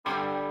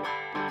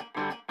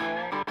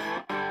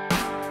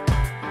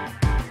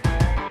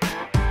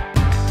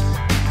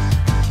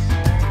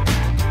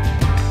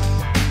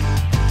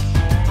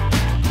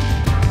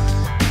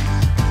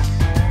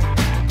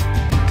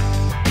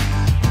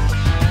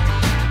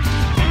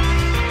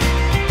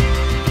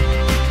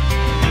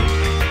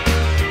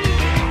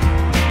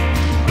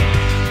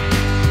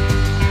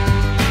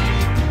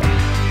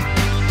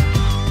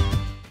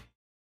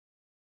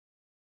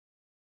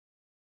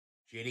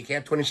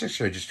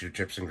JDCat26, I just do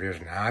tips and careers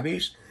and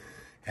hobbies.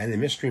 And the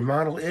mystery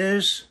model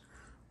is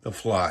the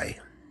fly.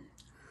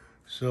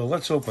 So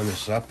let's open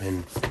this up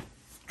and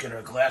get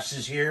our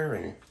glasses here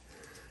and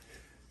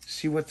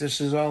see what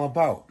this is all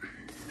about.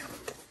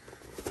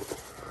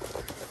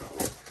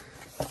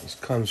 This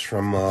comes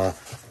from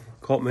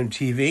Coltman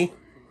TV.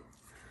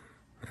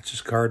 That's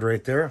his card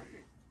right there.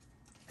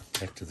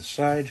 Back to the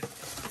side.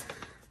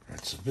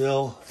 That's the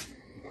bill.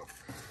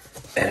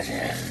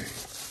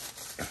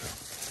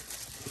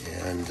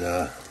 And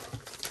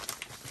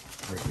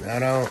bring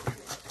that out.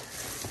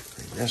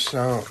 Bring this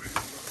out.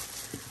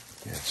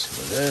 Get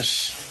some of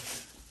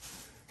this.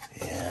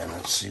 And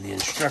let's see the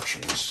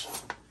instructions.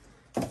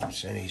 If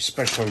there's any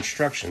special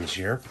instructions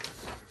here.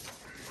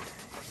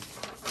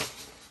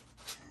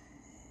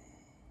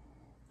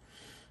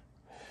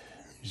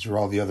 These are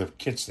all the other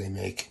kits they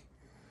make.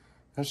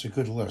 That's a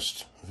good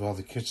list of all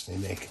the kits they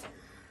make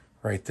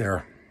right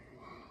there.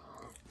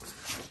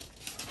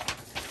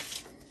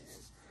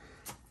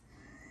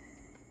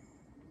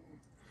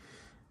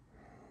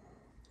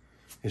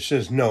 It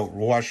says, note,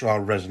 wash all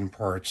resin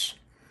parts,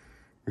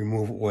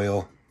 remove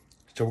oil.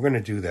 So we're going to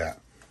do that.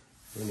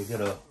 We're going to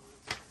get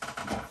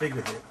I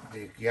figured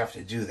that you have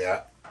to do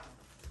that.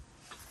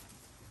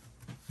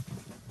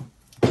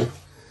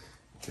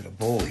 Get a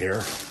bowl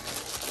here.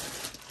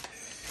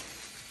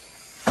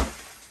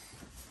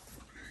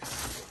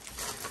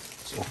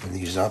 Let's open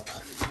these up.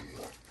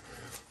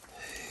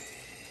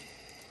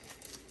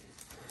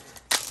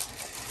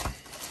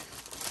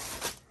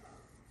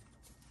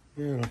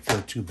 Yeah, don't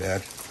feel too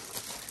bad.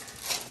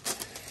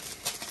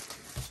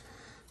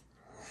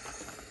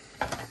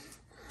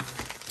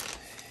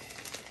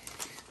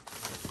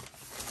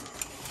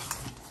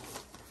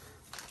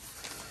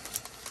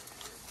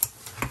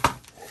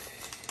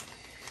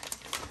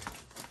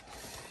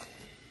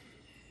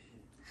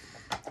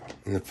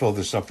 I'm going to fill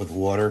this up with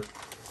water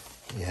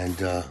and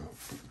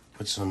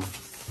put some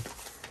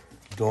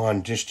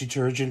Dawn dish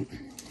detergent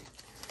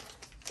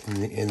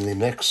in the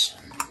mix.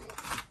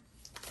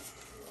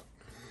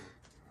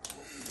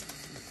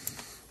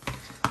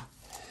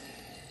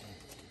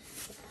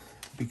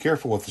 Be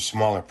careful with the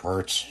smaller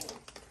parts.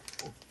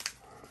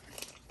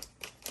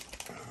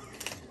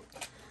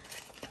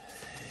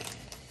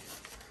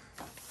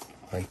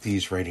 Like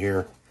these right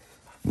here.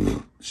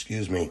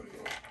 Excuse me.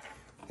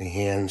 The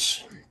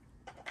hands.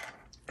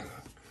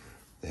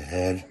 The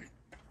head.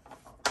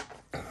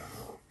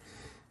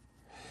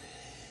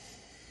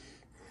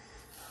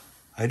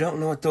 I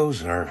don't know what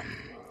those are.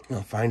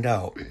 I'll find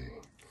out.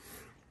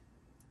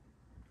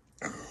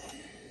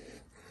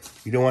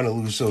 You don't want to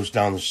lose those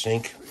down the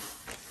sink.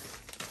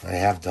 I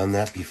have done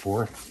that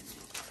before.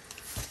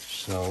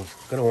 So I'm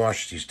gonna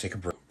wash these, take a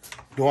break.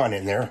 Go on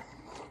in there.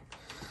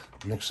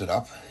 Mix it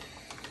up.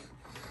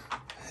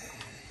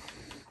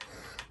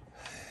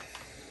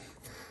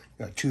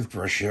 Got a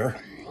toothbrush here.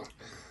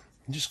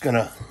 I'm just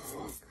gonna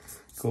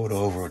go it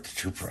over with the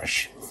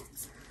toothbrush.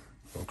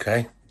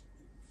 Okay?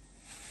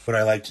 What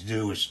I like to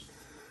do is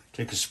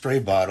take a spray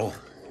bottle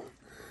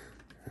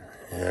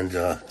and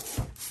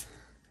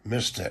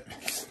mist it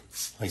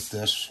like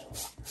this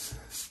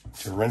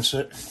to rinse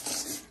it.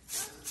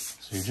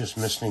 So you're just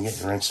misting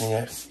it and rinsing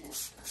it.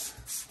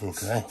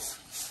 Okay?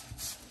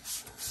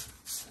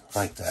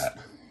 Like that.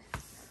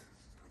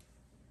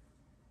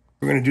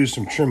 We're gonna do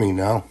some trimming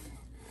now.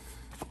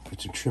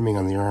 Put some trimming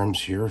on the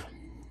arms here.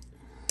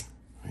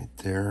 Right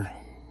there,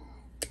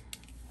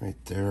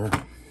 right there,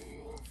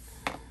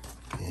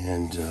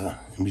 and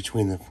in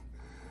between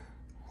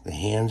the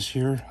hands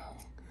here,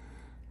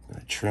 I'm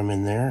gonna trim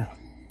in there.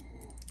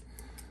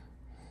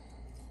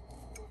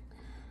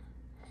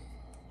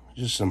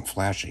 Just some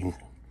flashing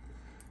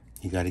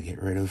you got to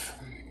get rid of.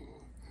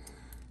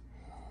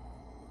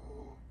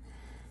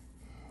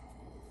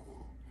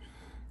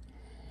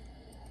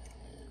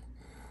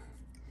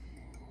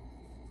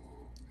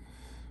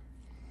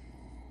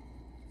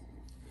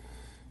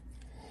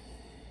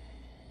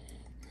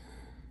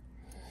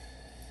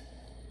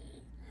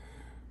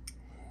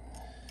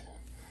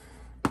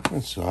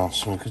 That's all.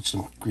 So I got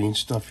some green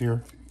stuff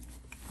here.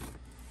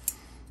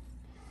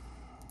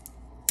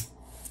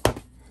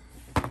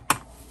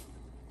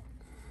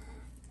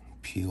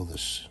 Peel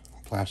this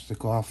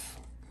plastic off.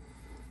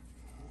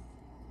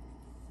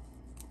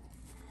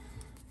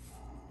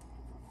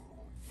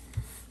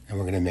 And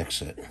we're going to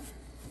mix it.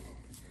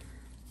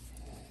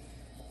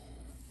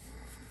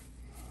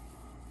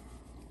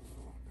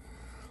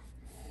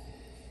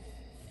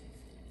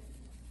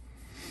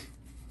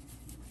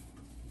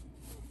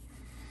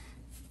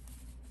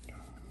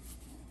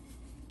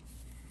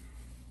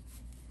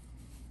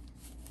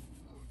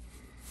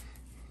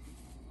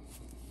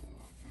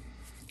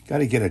 Got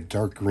to get a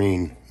dark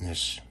green in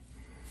this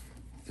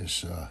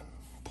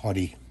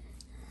putty.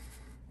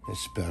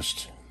 It's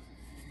best.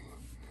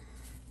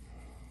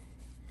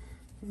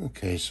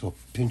 Okay, so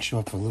pinch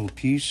up a little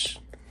piece.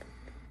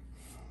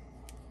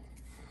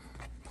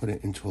 Put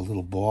it into a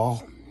little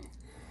ball.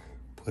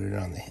 Put it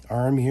on the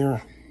arm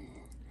here.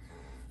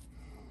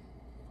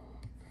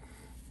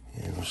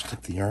 And we'll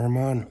stick the arm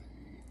on.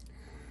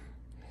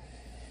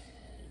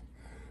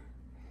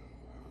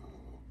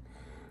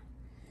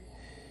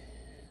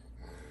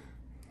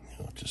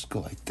 just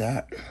go like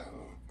that.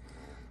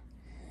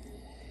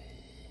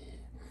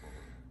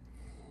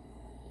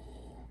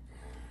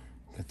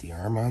 Got the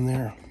arm on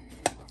there.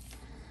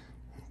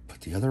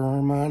 Put the other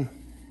arm on.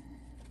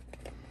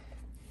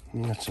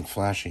 And got some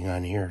flashing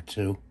on here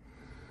too.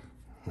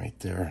 Right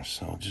there.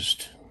 So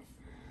just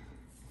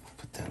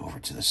put that over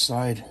to the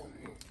side.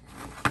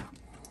 Get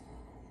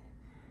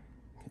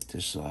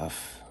this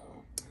off.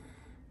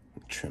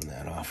 Trim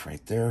that off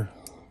right there.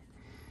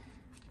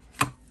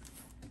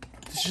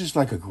 This is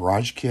like a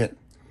garage kit.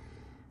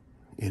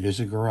 It is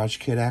a garage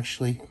kit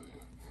actually,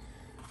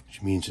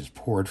 which means it's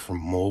poured from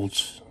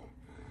molds,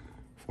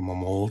 from a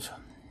mold,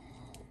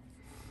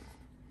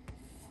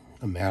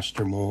 a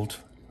master mold.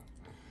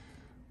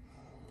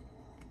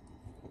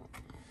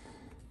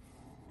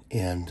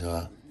 And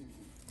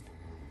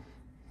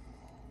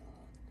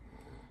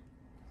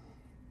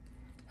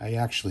I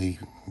actually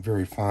am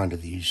very fond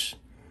of these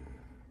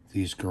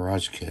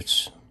garage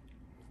kits,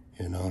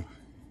 you know.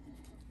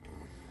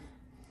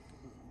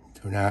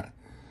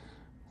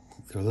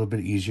 They're a little bit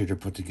easier to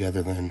put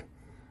together than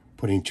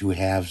putting two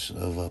halves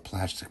of a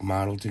plastic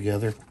model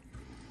together.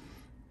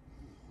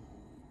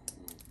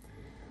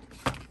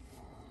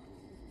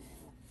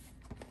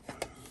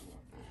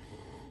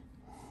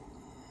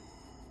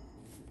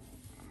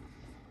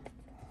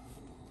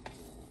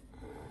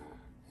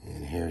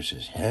 And here's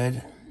his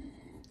head.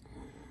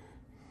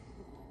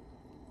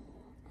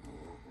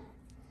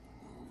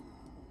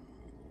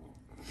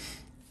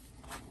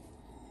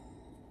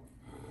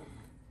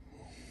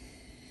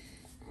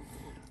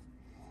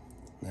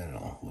 That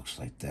all looks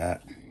like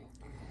that.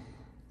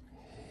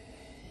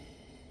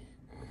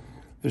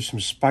 There's some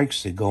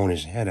spikes that go in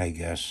his head, I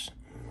guess.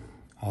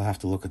 I'll have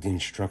to look at the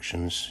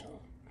instructions.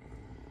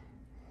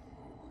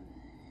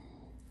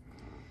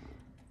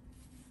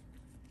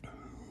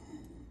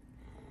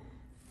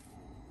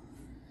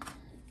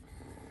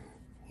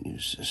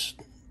 Use this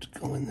to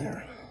go in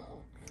there.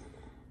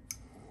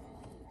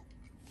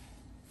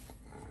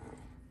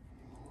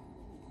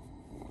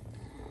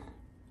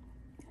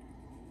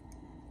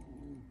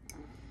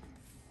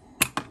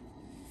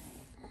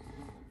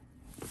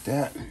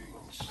 That,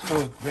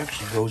 so it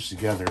actually goes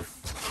together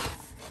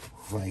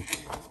like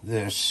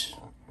this,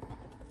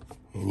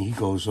 and he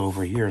goes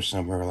over here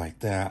somewhere like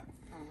that,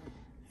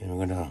 and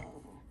we're gonna,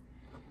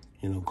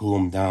 glue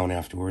him down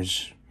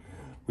afterwards.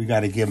 We got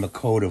to give him a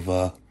coat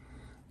of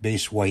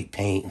base white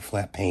paint,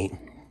 flat paint,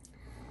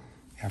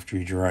 after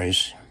he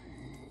dries.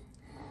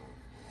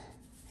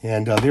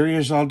 And there he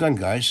is, all done,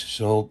 guys.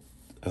 So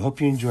I hope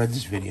you enjoyed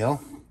this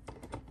video.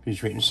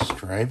 Please rate and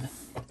subscribe,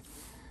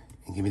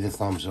 and give me the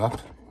thumbs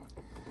up.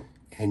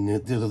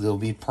 And there'll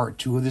be part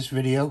 2 of this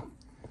video.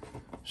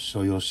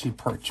 So you'll see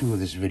part 2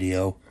 of this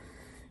video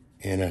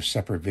in a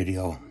separate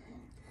video.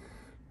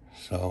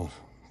 So,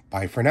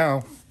 bye for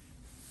now.